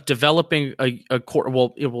instead of developing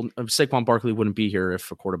Saquon Barkley wouldn't be here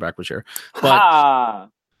if a quarterback was here. But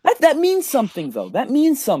that means something, though. That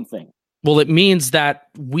means something. Well, it means that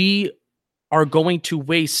we are going to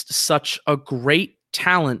waste such a great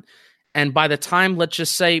talent. And by the time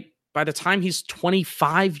he's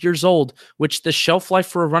 25 years old, which the shelf life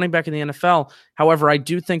for a running back in the NFL, however, I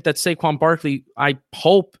do think that Saquon Barkley, I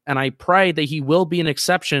hope and I pray that he will be an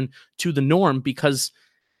exception to the norm, because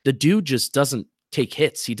the dude just doesn't take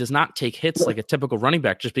hits. He does not take hits like a typical running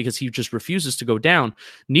back just because he just refuses to go down.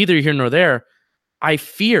 Neither here nor there. I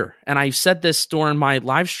fear, and I said this during my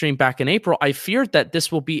live stream back in April, I feared that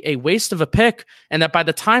this will be a waste of a pick, and that by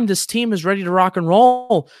the time this team is ready to rock and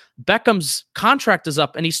roll, Beckham's contract is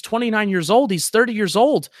up, and he's 29 years old. He's 30 years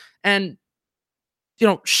old. And,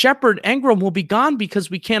 Shepard, Engram will be gone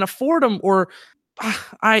because we can't afford him. Or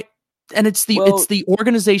And it's the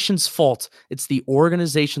organization's fault. It's the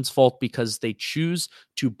organization's fault because they choose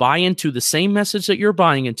to buy into the same message that you're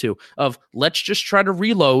buying into of let's just try to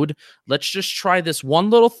reload. Let's just try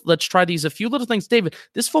let's try a few little things. David,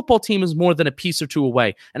 this football team is more than a piece or two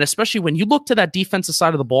away. And especially when you look to that defensive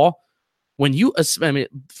side of the ball,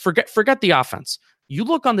 forget the offense. You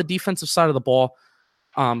look on the defensive side of the ball,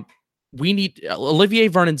 we need Olivier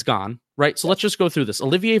Vernon's gone, right? So let's just go through this.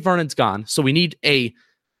 Olivier Vernon's gone. So we need a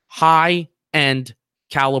high-end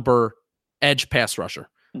caliber edge pass rusher.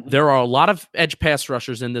 Mm-hmm. There are a lot of edge pass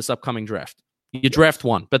rushers in this upcoming draft. You draft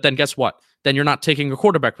one, but then guess what? Then you're not taking a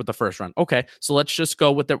quarterback with the first round. Okay, so let's just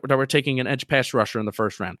go with that we're taking an edge pass rusher in the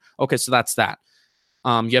first round. Okay, so that's that.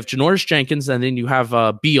 You have Janoris Jenkins, and then you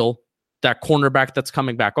have Beal, that cornerback that's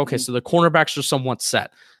coming back. Okay, so the cornerbacks are somewhat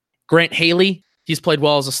set. Grant Haley, he's played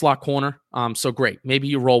well as a slot corner, so great. Maybe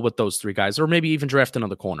you roll with those three guys, or maybe even draft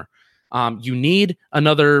another corner. You need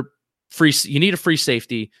a free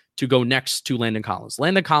safety to go next to Landon Collins.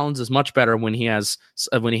 Landon Collins is much better when he has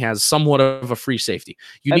somewhat of a free safety.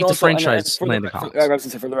 You need to franchise Landon Collins. I was going to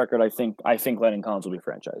say, for the record, I think Landon Collins will be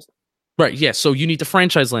franchised. Right. Yeah. So you need to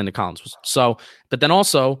franchise Landon Collins. So, but then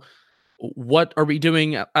also, what are we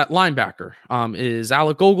doing at linebacker? Is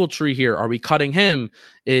Alec Ogletree here? Are we cutting him?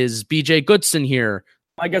 Is B.J. Goodson here?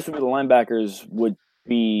 I guess the linebackers would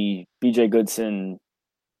be B.J. Goodson,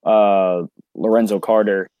 Lorenzo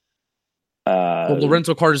Carter.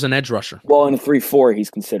 Lorenzo Carter's an edge rusher. Well, in a 3-4,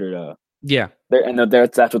 he's considered a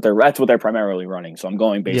that's what they're primarily running. So I'm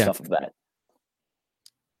going based off of that.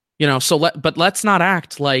 But let's not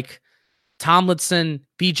act like Tomlinson,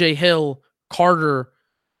 B.J. Hill, Carter,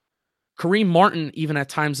 Kareem Martin, even at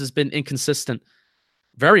times has been inconsistent,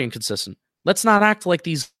 very inconsistent. Let's not act like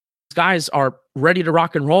these guys are ready to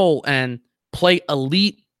rock and roll and play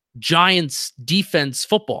elite Giants defense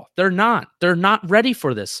football. They're not ready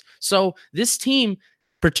for this. So this team,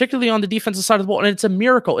 particularly on the defensive side of the ball, and it's a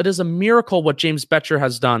miracle. It is a miracle what James Bettcher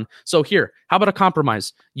has done. So here, how about a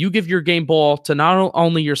compromise? You give your game ball to not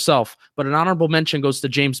only yourself, but an honorable mention goes to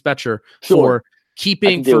James Bettcher for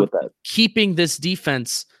keeping this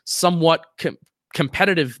defense somewhat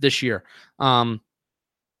competitive this year,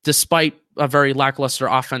 despite a very lackluster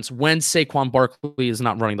offense when Saquon Barkley is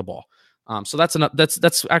not running the ball. So that's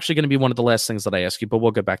actually going to be one of the last things that I ask you, but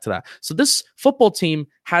we'll get back to that. So this football team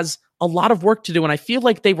has a lot of work to do, and I feel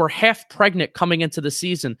like they were half pregnant coming into the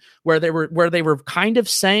season, where they were kind of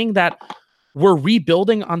saying that we're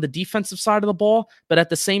rebuilding on the defensive side of the ball, but at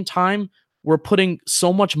the same time, we're putting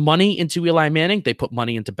so much money into Eli Manning. They put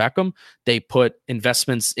money into Beckham. They put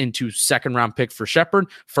investments into second-round pick for Shepard,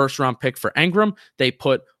 first-round pick for Engram. They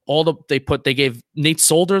gave Nate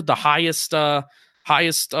Solder the highest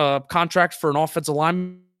contract for an offensive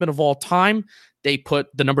lineman of all time. They put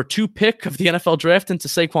the number 2 pick of the NFL draft into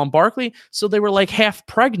Saquon Barkley. So they were like half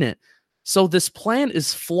pregnant. So this plan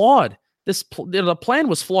is flawed. The plan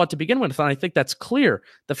was flawed to begin with, and I think that's clear.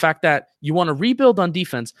 The fact that you want to rebuild on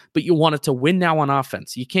defense, but you want it to win now on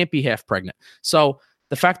offense. You can't be half pregnant. So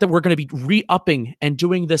the fact that we're going to be re-upping and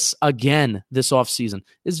doing this again this offseason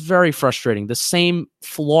is very frustrating. The same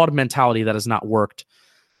flawed mentality that has not worked.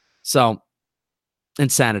 So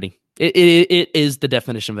insanity. It is the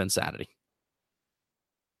definition of insanity.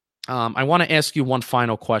 I want to ask you one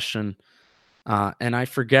final question, and I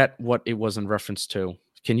forget what it was in reference to.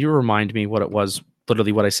 Can you remind me what it was,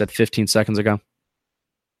 literally what I said 15 seconds ago?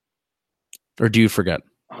 Or do you forget?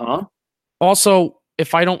 Also,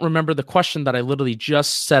 if I don't remember the question that I literally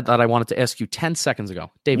just said that I wanted to ask you 10 seconds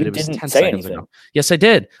ago. David, it was 10 seconds ago. Yes, I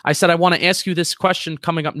did. I said I want to ask you this question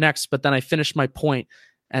coming up next, but then I finished my point,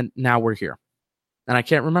 and now we're here. And I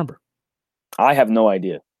can't remember. I have no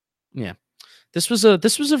idea. Yeah. This was a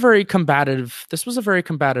very combative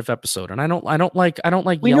episode, and I don't like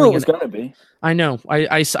we knew it was gonna be. I know.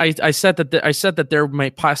 I said that there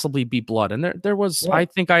might possibly be blood, and there was. Yeah. I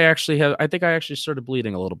think I actually started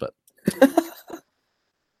bleeding a little bit.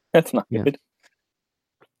 That's not good.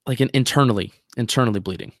 Like internally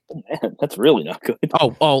bleeding. Oh, man, that's really not good.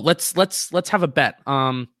 Oh, let's have a bet.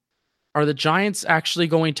 Are the Giants actually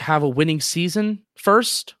going to have a winning season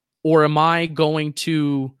first, or am I going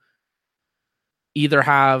to either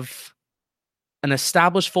have an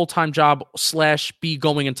established full-time job / be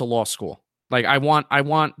going into law school? Like I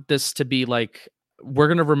want this to be like, we're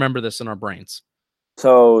going to remember this in our brains.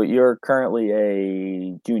 So you're currently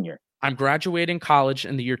a junior. I'm graduating college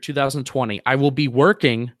in the year 2020. I will be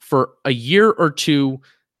working for a year or two,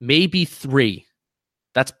 maybe 3.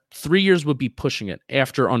 That's 3 years would be pushing it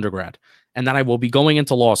after undergrad. And then I will be going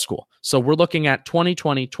into law school. So we're looking at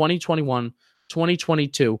 2020, 2021,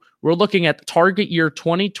 2022. We're looking at target year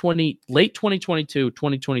 2020, late 2022,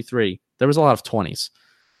 2023 There was a lot of 20s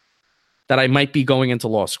that I might be going into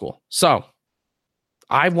law school. So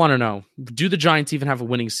I want to know, do the Giants even have a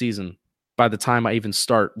winning season by the time I even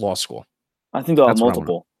start law school? I think they'll have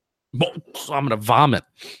multiple. I'm going to vomit.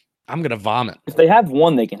 If they have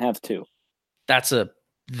one, they can have two. That's a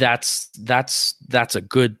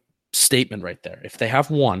good statement right there. If they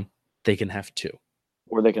have one, they can have two.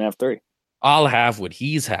 Or they can have three. I'll have what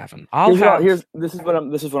he's having. This is what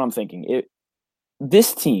I'm thinking.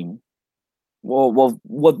 This team, what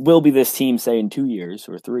will be this team, say, in 2 years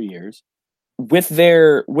or 3 years, with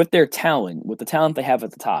their talent, with the talent they have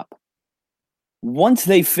at the top, once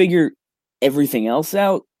they figure everything else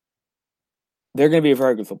out, they're going to be a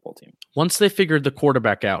very good football team. Once they figured the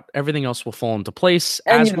quarterback out, everything else will fall into place,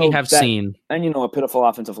 as we have seen. And a pitiful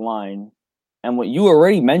offensive line. And what you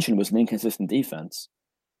already mentioned was an inconsistent defense.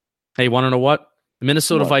 Hey, want to know what? The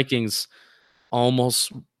Minnesota Vikings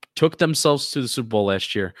almost took themselves to the Super Bowl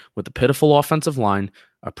last year with a pitiful offensive line,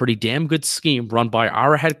 a pretty damn good scheme run by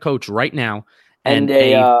our head coach right now, and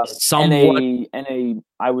I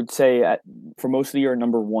would say for most of the year,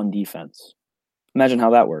 number one defense. Imagine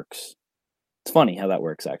how that works. It's funny how that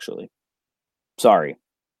works, actually. Sorry.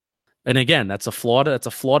 And again, that's a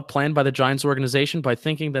flawed plan by the Giants organization by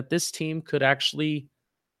thinking that this team could actually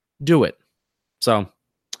do it. So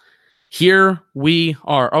here we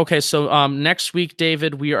are. Okay, so next week,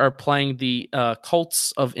 David, we are playing the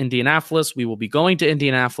Colts of Indianapolis. We will be going to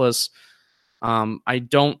Indianapolis. I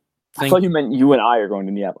thought you meant you and I are going to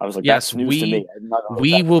Indianapolis. I was like, yes, that's news to me.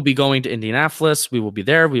 We will be going to Indianapolis. We will be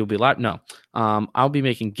there. We will be live. No, I'll be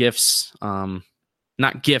making gifts.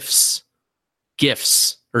 Not gifts,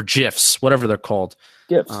 GIFs or GIFs, whatever they're called.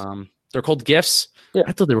 GIFs. They're called GIFs. Yeah.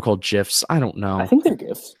 I thought they were called GIFs. I don't know. I think they're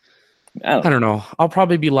GIFs. I don't know. I'll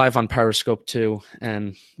probably be live on Periscope too,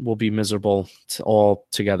 and we'll be miserable all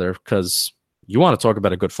together because you want to talk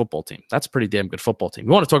about a good football team. That's a pretty damn good football team.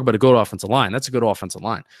 You want to talk about a good offensive line. That's a good offensive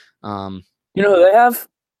line. Who they have?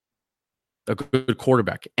 A good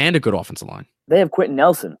quarterback and a good offensive line. They have Quentin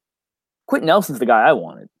Nelson. Quentin Nelson's the guy I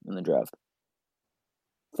wanted in the draft.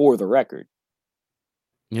 For the record.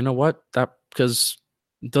 You know what? Because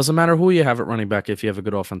it doesn't matter who you have at running back if you have a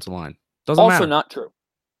good offensive line. Doesn't matter. Also not true.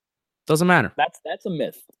 Doesn't matter. That's a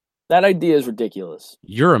myth. That idea is ridiculous.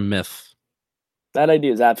 You're a myth. That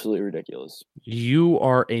idea is absolutely ridiculous. You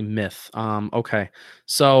are a myth. Okay.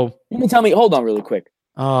 So you can tell me, hold on really quick.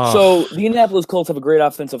 So the Indianapolis Colts have a great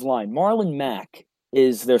offensive line. Marlon Mack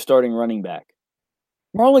is their starting running back.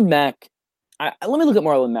 Marlon Mack, let me look at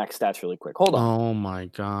Marlon Mack's stats really quick. Hold on. Oh my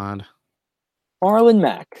God. Marlon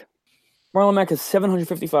Mack has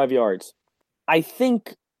 755 yards. I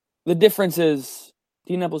think the difference is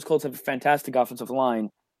the Indianapolis Colts have a fantastic offensive line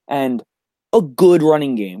and a good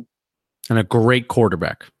running game. And a great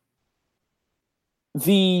quarterback.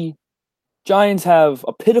 The Giants have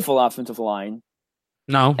a pitiful offensive line.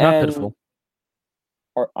 No, not pitiful.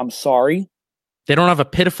 I'm sorry. They don't have a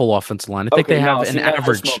pitiful offensive line. I think they have an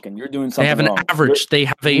average. You're doing something They have an wrong. average. They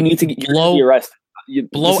have a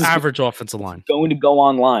below average offensive line. Going to go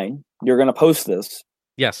online. You're going to post this.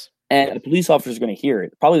 Yes. And a police officer is going to hear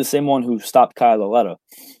it. Probably the same one who stopped Kyle Lauletta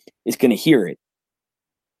is going to hear it.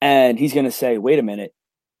 And he's going to say, wait a minute,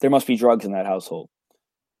 there must be drugs in that household.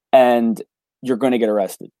 And you're going to get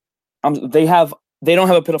arrested. They don't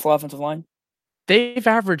have a pitiful offensive line. They've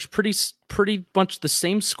averaged pretty much the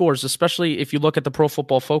same scores, especially if you look at the Pro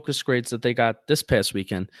Football Focus grades that they got this past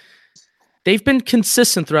weekend. They've been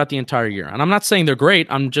consistent throughout the entire year. And I'm not saying they're great.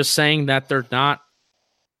 I'm just saying that they're not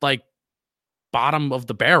like bottom of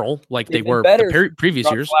the barrel like they were the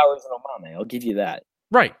previous years. Flowers and Omame, I'll give you that.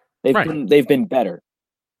 Right. They've been better.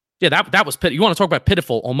 Yeah, that was pitiful. You want to talk about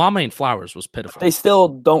pitiful? Omame and Flowers was pitiful. They still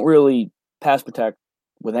don't really pass protect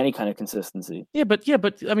with any kind of consistency. Yeah, but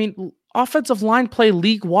I mean, offensive line play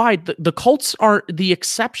league wide. The Colts are the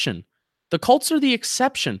exception. Offensive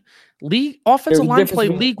line play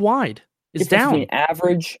league wide is down. Between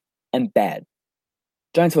average and bad.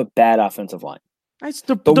 Giants have a bad offensive line.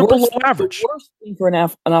 They're below average. The worst thing for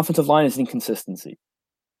an offensive line is inconsistency.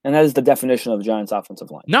 And that is the definition of the Giants'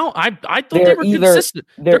 offensive line. No, I thought they were consistent.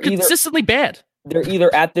 They're consistently bad. They're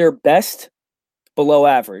either at their best, below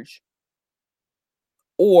average,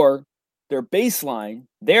 or their baseline,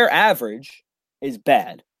 their average, is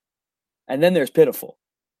bad. And then there's pitiful.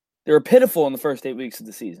 They were pitiful in the first 8 weeks of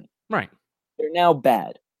the season. Right. They're now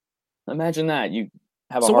bad. Imagine that. You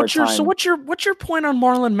have a hard time. So what's your point on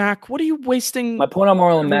Marlon Mack? What are you wasting? My point on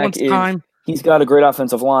Marlon Mack is time? He's got a great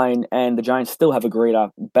offensive line, and the Giants still have a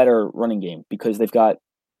better running game because they've got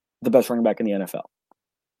the best running back in the NFL.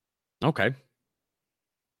 Okay.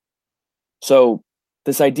 So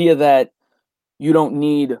this idea that you don't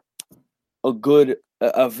need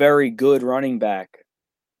a very good running back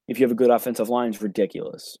if you have a good offensive line is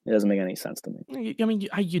ridiculous. It doesn't make any sense to me. I mean,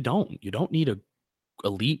 you don't need a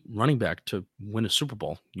elite running back to win a Super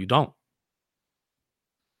Bowl. You don't.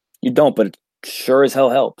 You don't, but it sure as hell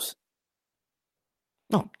helps.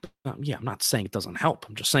 No, yeah, I'm not saying it doesn't help.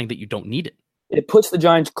 I'm just saying that you don't need it. It puts the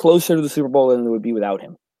Giants closer to the Super Bowl than it would be without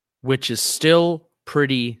him. Which is still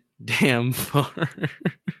pretty damn far.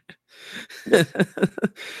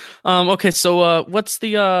 Okay, so what's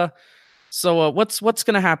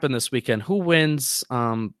gonna happen this weekend? Who wins?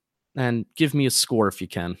 And give me a score if you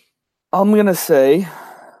can. I'm gonna say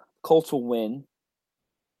Colts will win.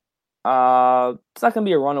 It's not gonna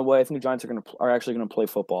be a runaway. I think the Giants are actually gonna play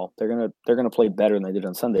football. They're gonna play better than they did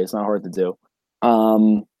on Sunday. It's not hard to do.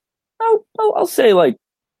 I'll say like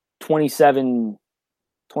 27-17.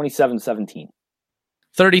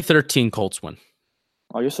 30-13 Colts win.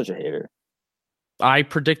 Oh, you're such a hater. I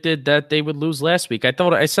predicted that they would lose last week.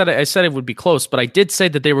 I said it would be close, but I did say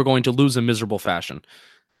that they were going to lose in miserable fashion.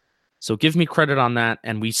 So give me credit on that,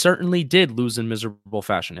 and we certainly did lose in miserable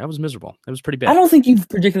fashion. That was miserable. It was pretty bad. I don't think you've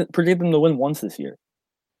predicted them to win once this year.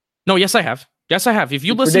 No, yes, I have. If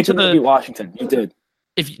you listen to beat Washington, you did.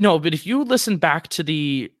 If you listen back to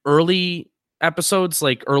the early episodes,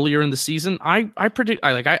 like earlier in the season, I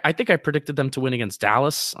think I predicted them to win against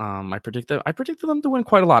Dallas. I predicted them to win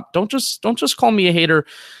quite a lot. Don't just call me a hater.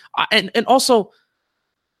 And also,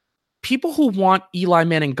 people who want Eli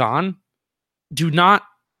Manning gone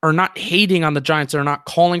are not hating on the Giants. They're not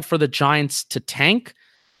calling for the Giants to tank.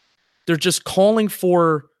 They're just calling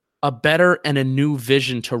for a better and a new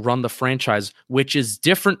vision to run the franchise, which is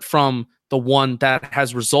different from the one that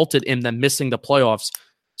has resulted in them missing the playoffs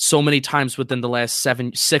so many times within the last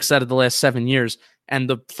 6 out of the last 7 years, and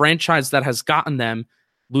the franchise that has gotten them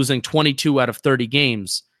losing 22 out of 30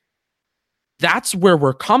 games. That's where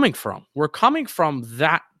we're coming from. We're coming from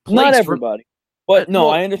that place. Not everybody, but no,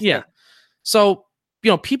 I understand. Yeah. So,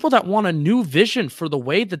 people that want a new vision for the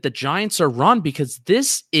way that the Giants are run, because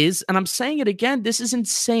this is, and I'm saying it again, this is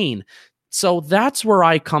insane. So that's where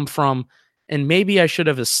I come from. And maybe I should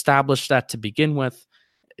have established that to begin with,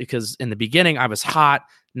 because in the beginning I was hot.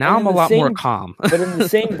 Now I'm a lot more calm. But in the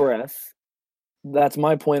same breath, that's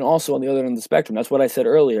my point also on the other end of the spectrum. That's what I said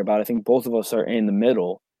earlier about I think both of us are in the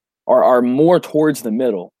middle, or are more towards the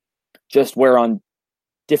middle, just we're on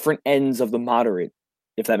different ends of the moderate,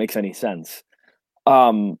 if that makes any sense.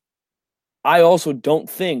 I also don't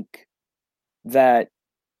think that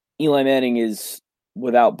Eli Manning is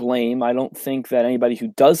without blame. I don't think that anybody who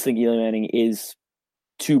does think Eli Manning is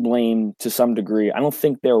to blame to some degree, I don't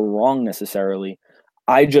think they're wrong necessarily.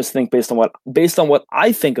 I just think based on what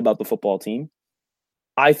I think about the football team,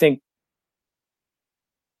 I think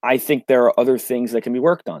there are other things that can be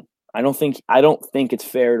worked on. I don't think it's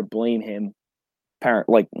fair to blame him. I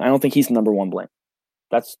don't think he's the number one blame.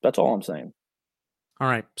 That's all I'm saying. All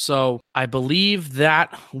right, so I believe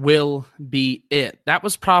that will be it. That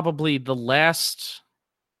was probably the last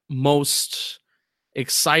most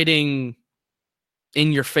exciting,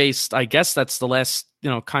 in your face. I guess that's the last,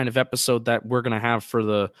 kind of episode that we're going to have for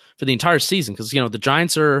the entire season, because the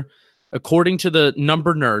Giants are, according to the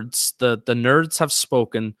number nerds, the nerds have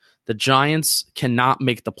spoken. The Giants cannot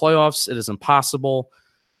make the playoffs. It is impossible.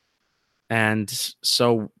 And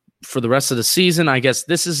so for the rest of the season, I guess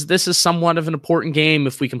this is somewhat of an important game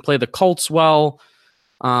if we can play the Colts well.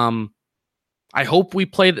 I hope we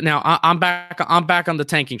play that. Now I'm back on the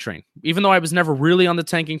tanking train. Even though I was never really on the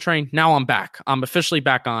tanking train, now I'm back. I'm officially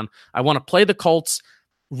back on. I want to play the Colts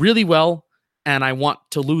really well, and I want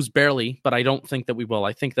to lose barely, but I don't think that we will.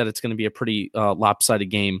 I think that it's going to be a pretty lopsided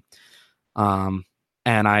game. And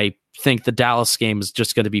I think the Dallas game is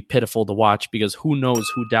just going to be pitiful to watch, because who knows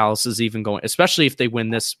who Dallas is even going, especially if they win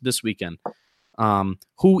this weekend.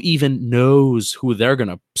 Who even knows who they're going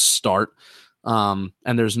to start? And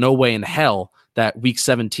there's no way in hell that week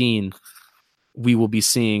 17 we will be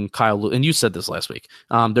seeing Kyle Lewis. And you said this last week.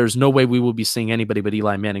 There's no way we will be seeing anybody but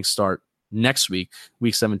Eli Manning start next week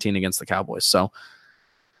 17 against the Cowboys. So,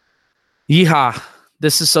 yeehaw.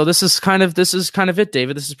 This is kind of it,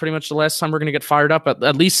 David. This is pretty much the last time we're going to get fired up,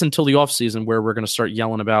 at least until the offseason, where we're going to start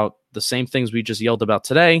yelling about the same things we just yelled about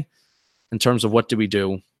today in terms of what do we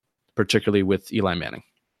do, particularly with Eli Manning.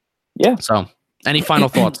 Yeah. So, any final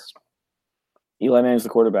thoughts? Eli Manning's the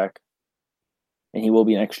quarterback, and he will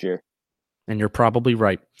be next year. And you're probably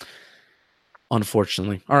right,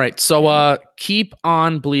 unfortunately. All right, so keep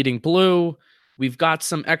on bleeding blue. We've got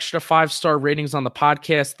some extra 5-star ratings on the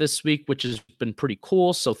podcast this week, which has been pretty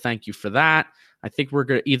cool, so thank you for that. I think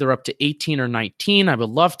we're either up to 18 or 19. I would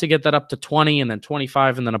love to get that up to 20 and then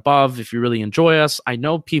 25 and then above if you really enjoy us. I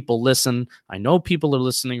know people listen. I know people are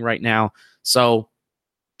listening right now. So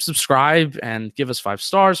subscribe and give us 5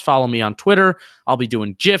 stars. Follow me on Twitter. I'll be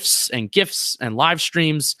doing GIFs and GIFs and live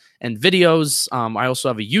streams and videos. I also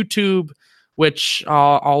have a YouTube, which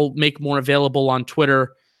I'll make more available on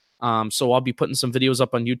Twitter. So I'll be putting some videos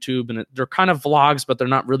up on YouTube, and they're kind of vlogs, but they're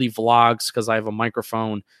not really vlogs because I have a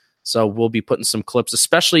microphone. So we'll be putting some clips,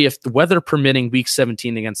 especially if the weather permitting, week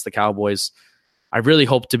 17 against the Cowboys. I really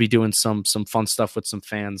hope to be doing some fun stuff with some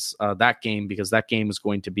fans that game, because that game is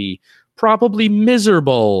going to be probably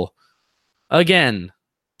miserable again.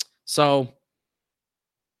 So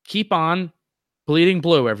keep on bleeding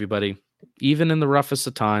blue, everybody, even in the roughest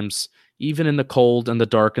of times, even in the cold and the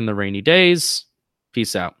dark and the rainy days.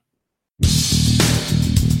 Peace out.